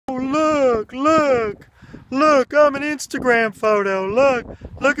look, look, look, I'm an Instagram photo.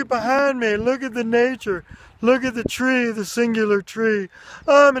 Look at behind me. Look at the nature. Look at the tree, the singular tree.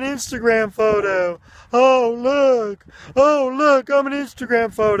 I'm an Instagram photo. Oh, look, I'm an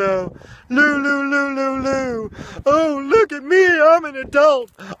Instagram photo. Lou. Oh, look at me, I'm an adult.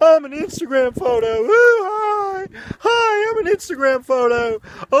 I'm an Instagram photo. Ooh, hi, I'm an Instagram photo.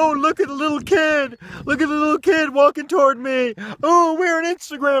 Oh, look at the little kid. Look at the little kid walking toward me. Oh, we're an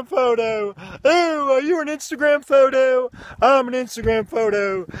Instagram photo. Oh, are you an Instagram photo? I'm an Instagram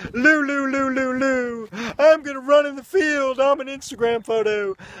photo. Lou. I'm gonna run in the field. I'm an Instagram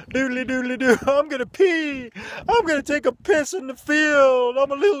photo. Doodly doo. I'm gonna pee. I'm gonna take a piss in the field.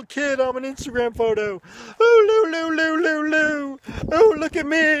 I'm a little kid. I'm an Instagram photo. Oh, Lou. Oh, look at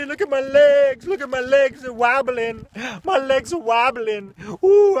me. Look at my legs. Look at my legs are wobbling. My legs are wobbling.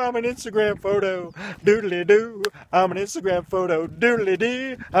 Ooh, I'm an Instagram photo. Doodly doo. I'm an Instagram photo. Doodly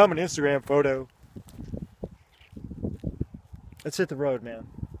dee. I'm an Instagram photo. Let's hit the road, man.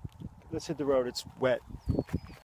 Let's hit the road. It's wet.